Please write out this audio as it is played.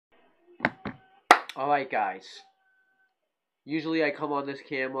Alright, guys. Usually I come on this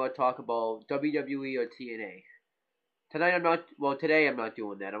camera talk about WWE or TNA. Tonight I'm not, well, today I'm not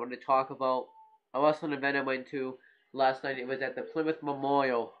doing that. I'm going to talk about a wrestling event I went to last night. It was at the Plymouth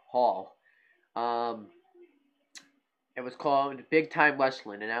Memorial Hall. Um, it was called Big Time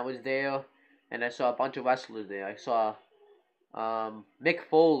Wrestling, and I was there, and I saw a bunch of wrestlers there. I saw Mick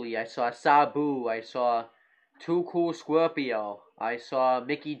Foley, I saw Sabu, I saw Too Cool Scorpio, I saw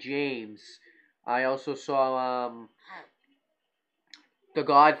Mickey James, I also saw The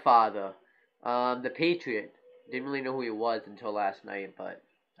Godfather, The Patriot. Didn't really know who he was until last night, but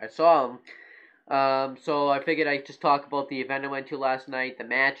I saw him. So I figured I'd just talk about the event I went to last night, the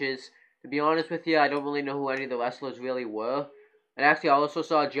matches. To be honest with you, I don't really know who any of the wrestlers really were. And actually, I also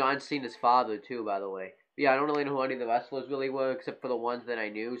saw John Cena's father, too, by the way. But yeah, I don't really know who any of the wrestlers really were, except for the ones that I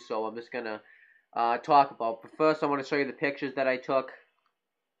knew, so I'm just gonna talk about. But first, I want to show you the pictures that I took.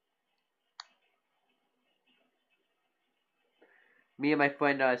 Me and my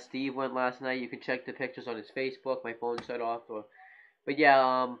friend Steve went last night. You can check the pictures on his Facebook. My phone shut off. But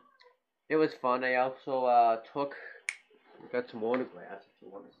yeah, it was fun. I also got some autographs if you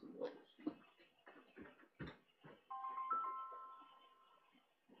want to see those.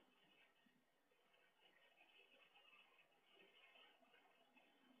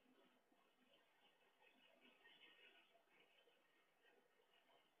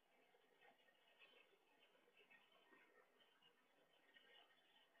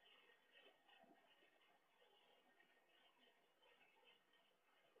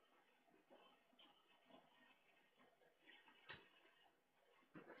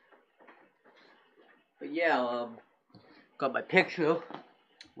 But yeah, got my picture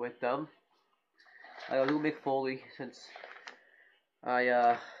with them. I got Lou Mick Foley since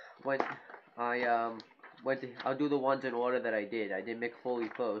I went. I went to. I'll do the ones in order that I did. I did Mick Foley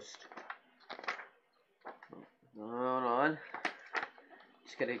first. Hold on.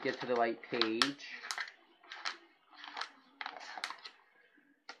 Just gotta get to the right page.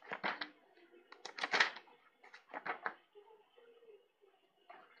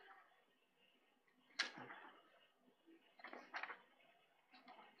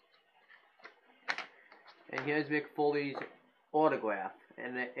 And here's Mick Foley's autograph.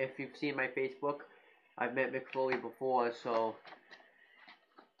 And if you've seen my Facebook, I've met Mick Foley before, so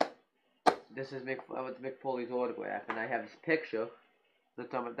this is Mick Foley's autograph, and I have his picture. That's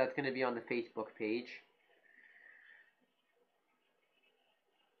going to be on the Facebook page.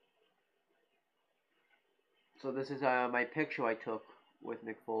 So this is my picture I took with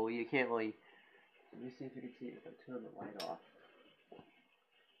Mick Foley. You can't really. Let me see if you can see it if I turn the light off.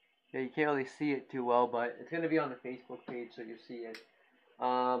 Yeah, you can't really see it too well, but it's going to be on the Facebook page, so you see it.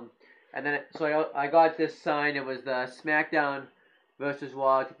 And then, so I got this sign. It was the SmackDown versus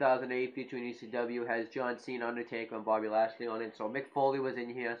Raw 2008 featuring ECW. Has John Cena, Undertaker, and Bobby Lashley on it. So Mick Foley was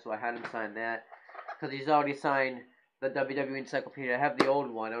in here, so I had him sign that. Because he's already signed the WWE Encyclopedia. I have the old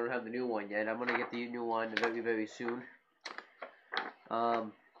one. I don't have the new one yet. I'm going to get the new one very, very soon.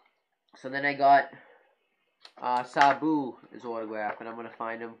 So then I got Sabu's autograph, and I'm going to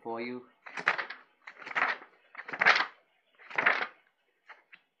find him for you.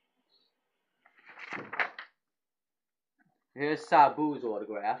 Here's Sabu's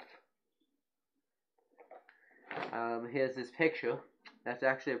autograph. Here's this picture. That's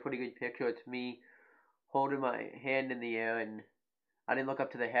actually a pretty good picture. It's me holding my hand in the air, and I didn't look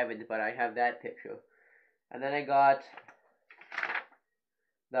up to the heavens, but I have that picture. And then I got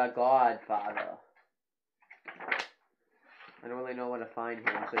The Godfather. I don't really know where to find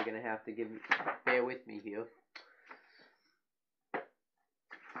him, so you're gonna have to bear with me here.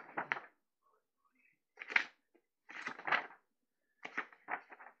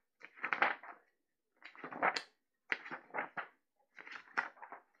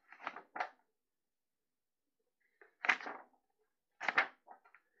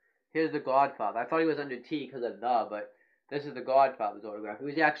 Here's The Godfather. I thought he was under T because of the, but this is The Godfather's autograph. He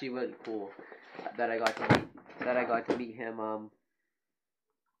was actually really cool that I got to meet him.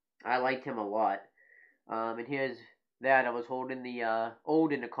 I liked him a lot. And here's that. I was holding the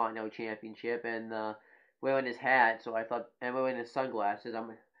old Intercontinental Championship and wearing his hat, so I thought, and wearing his sunglasses.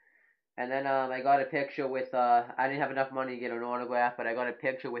 And then I got a picture with. I didn't have enough money to get an autograph, but I got a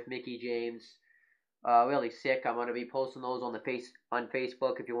picture with Mickey James. Really sick. I'm gonna be posting those on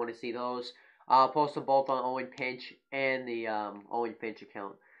Facebook if you want to see those. I'll post them both on Owen Finch and the Owen Finch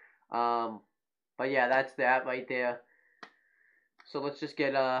account. But yeah, that's that right there. So let's just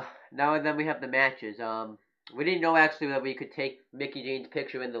get now and then we have the matches. We didn't know actually that we could take Mickey James'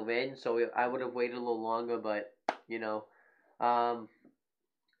 picture in the ring, so I would have waited a little longer. But you know,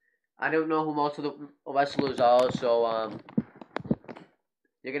 I don't know who most of the wrestlers are, so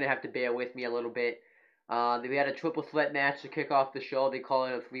you're gonna have to bear with me a little bit. We had a triple threat match to kick off the show. They call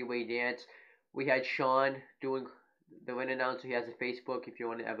it a three-way dance. We had Sean doing the ring announcer. He has a Facebook if you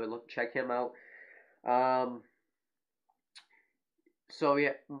want to ever check him out. So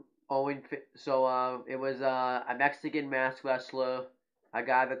yeah, it was a Mexican masked wrestler, a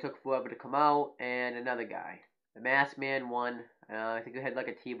guy that took forever to come out, and another guy. The masked man won. I think they had like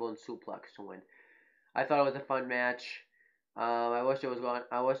a T-bone suplex to win. I thought it was a fun match. I wish it was gone.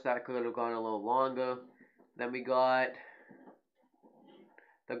 I wish that could have gone a little longer. Then we got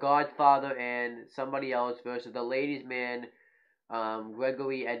the Godfather and somebody else versus the Ladies Man,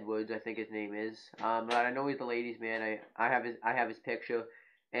 Gregory Edwards, I think his name is. But I know he's the Ladies Man. I have his picture,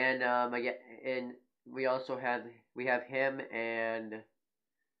 and we also have him and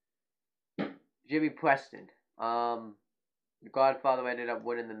Jimmy Preston. The Godfather ended up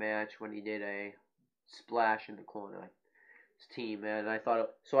winning the match when he did a splash in the corner. His team, and I thought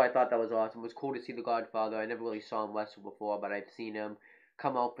that was awesome. It was cool to see the Godfather. I never really saw him wrestle before, but I've seen him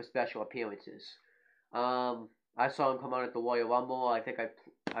come out for special appearances. I saw him come out at the Royal Rumble. I think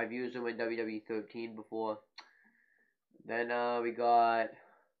I've used him in WWE 13 before. Then we got,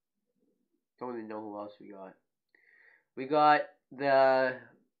 don't even know who else we got. We got the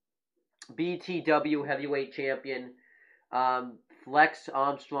BTW Heavyweight Champion, Flex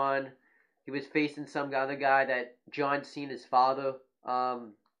Armstrong. He was facing some other guy that John Cena's father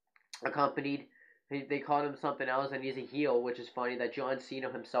accompanied. They called him something else, and he's a heel, which is funny that John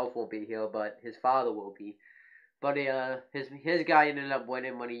Cena himself won't be here, but his father will be. But his guy ended up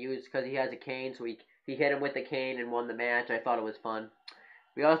winning when he used, because he has a cane, so he hit him with the cane and won the match. I thought it was fun.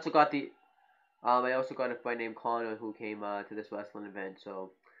 We also got I also got a friend named Connor who came to this wrestling event.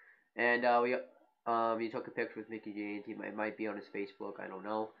 So, and he took a picture with Mickey James. He might be on his Facebook. I don't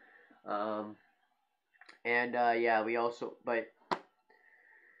know. Yeah, we also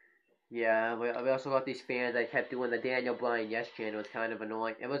got these fans that kept doing the Daniel Bryan yes chant. It was kind of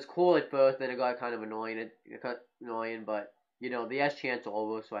annoying. It was cool at first, then it got kind of annoying. It got annoying, but the yes chant's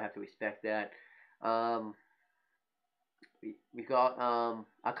over, so I have to respect that. We got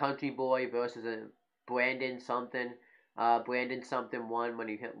a country boy versus a Brandon something. Brandon something won when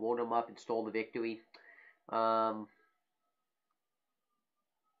he rolled him up and stole the victory.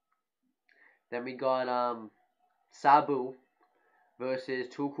 Then we got Sabu versus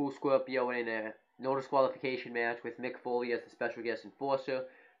Too Cool Scorpio in a no disqualification match with Mick Foley as the special guest enforcer.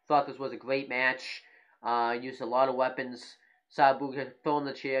 Thought this was a great match. Used a lot of weapons. Sabu thrown in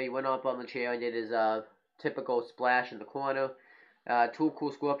the chair. He went up on the chair and did his typical splash in the corner. Too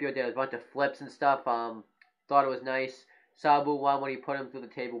Cool Scorpio did a bunch of flips and stuff. Thought it was nice. Sabu won when he put him through the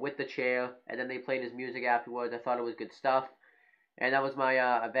table with the chair, and then they played his music afterwards. I thought it was good stuff. And that was my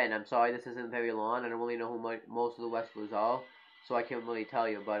event. I'm sorry this isn't very long. I don't really know who most of the wrestlers are, so I can't really tell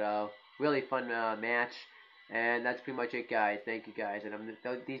you. But really fun match. And that's pretty much it, guys. Thank you, guys. And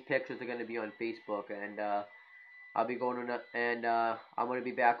these pictures are going to be on Facebook, and I'll be going to, and I'm going to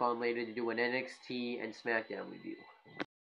be back on later to do an NXT and SmackDown review.